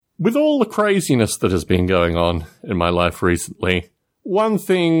With all the craziness that has been going on in my life recently, one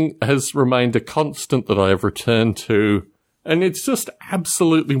thing has remained a constant that I have returned to, and it's just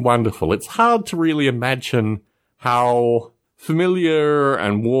absolutely wonderful. It's hard to really imagine how familiar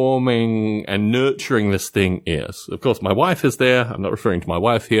and warming and nurturing this thing is. Of course, my wife is there. I'm not referring to my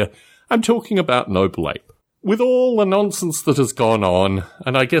wife here. I'm talking about Noble Ape. With all the nonsense that has gone on,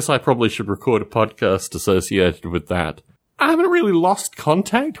 and I guess I probably should record a podcast associated with that, I haven't really lost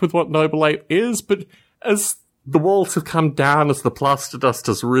contact with what Noble Ape is, but as the walls have come down, as the plaster dust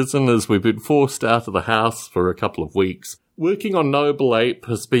has risen, as we've been forced out of the house for a couple of weeks, working on Noble Ape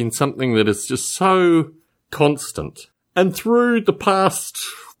has been something that is just so constant. And through the past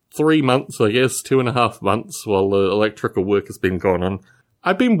 3 months, I guess, 2.5 months, while the electrical work has been going on,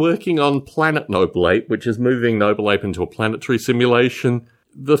 I've been working on Planet Noble Ape, which is moving Noble Ape into a planetary simulation.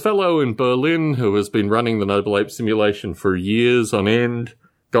 The fellow in Berlin who has been running the Noble Ape simulation for years on end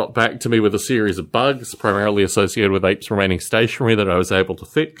got back to me with a series of bugs, primarily associated with apes remaining stationary, that I was able to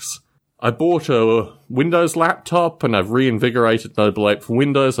fix. I bought a Windows laptop and I've reinvigorated Noble Ape for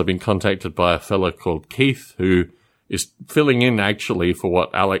Windows. I've been contacted by a fellow called Keith who is filling in actually for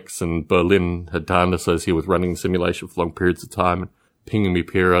what Alex in Berlin had done associated with running the simulation for long periods of time and pinging me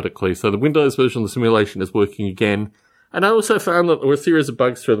periodically. So the Windows version of the simulation is working again. And I also found that there were a series of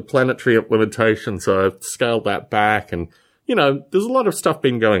bugs through the planetary implementation, so I've scaled that back. And, you know, there's a lot of stuff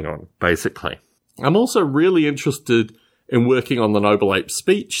been going on, basically. I'm also really interested in working on the Noble Ape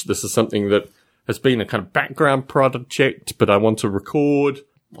speech. This is something that has been a kind of background project, but I want to record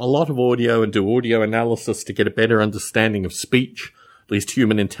a lot of audio and do audio analysis to get a better understanding of speech, at least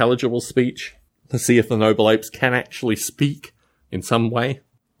human intelligible speech, to see if the Noble Apes can actually speak in some way.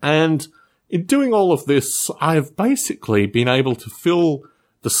 And in doing all of this, I've basically been able to fill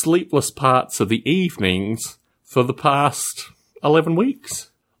the sleepless parts of the evenings for the past 11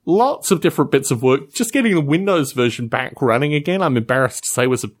 weeks. Lots of different bits of work. Just getting the Windows version back running again, I'm embarrassed to say,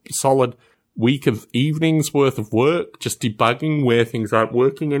 was a solid week of evenings worth of work, just debugging where things aren't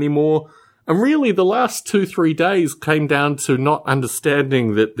working anymore. And really, the last 2-3 days came down to not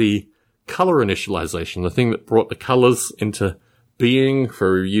understanding that the color initialization, the thing that brought the colors into being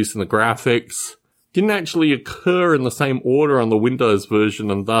for use in the graphics, didn't actually occur in the same order on the Windows version,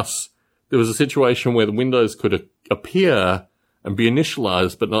 and thus there was a situation where the Windows could appear and be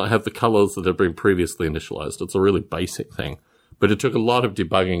initialized but not have the colors that had been previously initialized. It's a really basic thing. But it took a lot of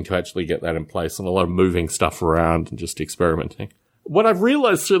debugging to actually get that in place and a lot of moving stuff around and just experimenting. What I've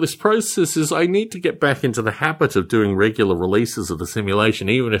realized through this process is I need to get back into the habit of doing regular releases of the simulation,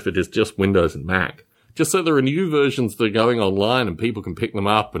 even if it is just Windows and Mac. Just so there are new versions that are going online and people can pick them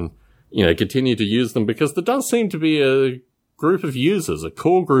up and, you know, continue to use them, because there does seem to be a group of users, a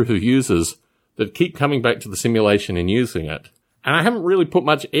core group of users that keep coming back to the simulation and using it. And I haven't really put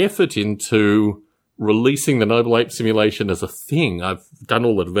much effort into releasing the Noble Ape simulation as a thing. I've done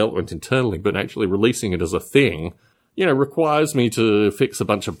all the development internally, but actually releasing it as a thing, you know, requires me to fix a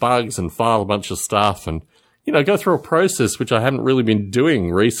bunch of bugs and file a bunch of stuff and, you know, go through a process which I haven't really been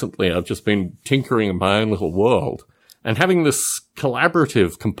doing recently. I've just been tinkering in my own little world. And having this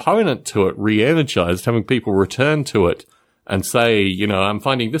collaborative component to it re-energized, having people return to it and say, you know, I'm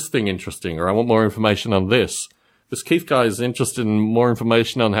finding this thing interesting, or I want more information on this. This Keith guy is interested in more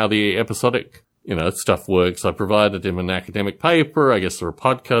information on how the episodic, you know, stuff works. I provided him an academic paper. I guess there are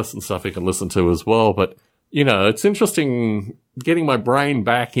podcasts and stuff he can listen to as well. But, you know, it's interesting getting my brain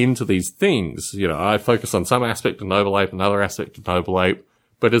back into these things. You know, I focus on some aspect of Noble Ape, another aspect of Noble Ape,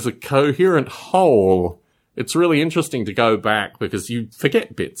 but as a coherent whole, it's really interesting to go back because you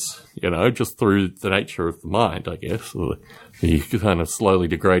forget bits, you know, just through the nature of the mind, I guess, or the kind of slowly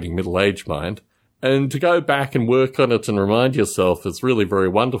degrading middle-aged mind. And to go back and work on it and remind yourself is really very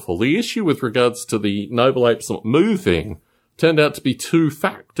wonderful. The issue with regards to the Noble Apes not moving turned out to be two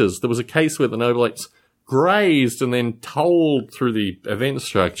factors. There was a case where the Noble Apes grazed and then told through the event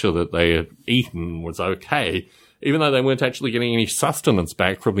structure that they had eaten was okay, even though they weren't actually getting any sustenance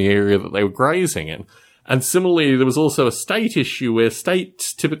back from the area that they were grazing in. And similarly, there was also a state issue where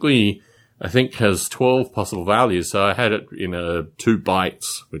state typically, I think, has 12 possible values. So I had it in 2 bytes,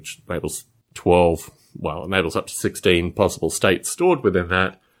 which enables 12, well, enables up to 16 possible states stored within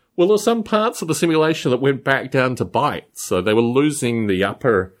that. Well, there were some parts of the simulation that went back down to bytes. So they were losing the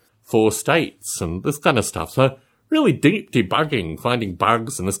upper 4 states and this kind of stuff. So really deep debugging, finding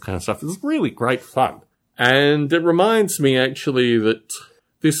bugs and this kind of stuff is really great fun. And it reminds me actually that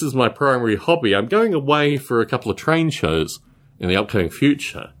this is my primary hobby. I'm going away for a couple of train shows in the upcoming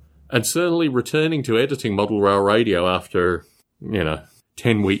future, and certainly returning to editing Model Rail Radio after,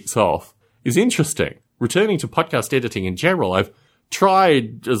 10 weeks off is interesting. Returning to podcast editing in general, I've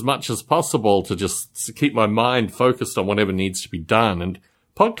tried as much as possible to just keep my mind focused on whatever needs to be done. And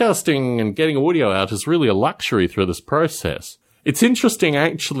podcasting and getting audio out is really a luxury through this process. It's interesting,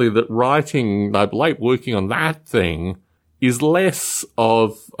 actually, that writing Noble Ape, working on that thing, is less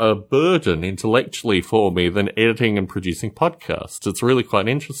of a burden intellectually for me than editing and producing podcasts. It's really quite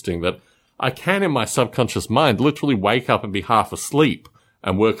interesting that I can, in my subconscious mind, literally wake up and be half asleep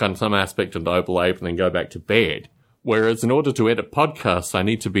and work on some aspect of Noble Ape and then go back to bed. Whereas in order to edit podcasts, I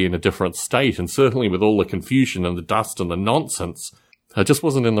need to be in a different state. And certainly with all the confusion and the dust and the nonsense, I just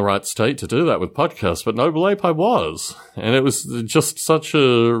wasn't in the right state to do that with podcasts. But Noble Ape, I was. And it was just such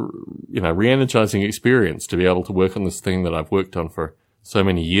a, re-energizing experience to be able to work on this thing that I've worked on for so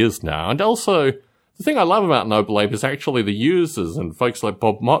many years now. And also, the thing I love about Noble Ape is actually the users and folks like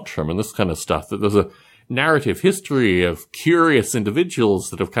Bob Mottram and this kind of stuff, that there's a narrative history of curious individuals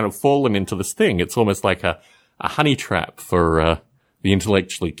that have kind of fallen into this thing. It's almost like a honey trap for the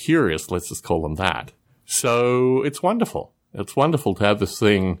intellectually curious, let's just call them that. So it's wonderful. It's wonderful to have this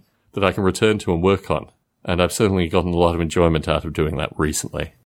thing that I can return to and work on. And I've certainly gotten a lot of enjoyment out of doing that recently.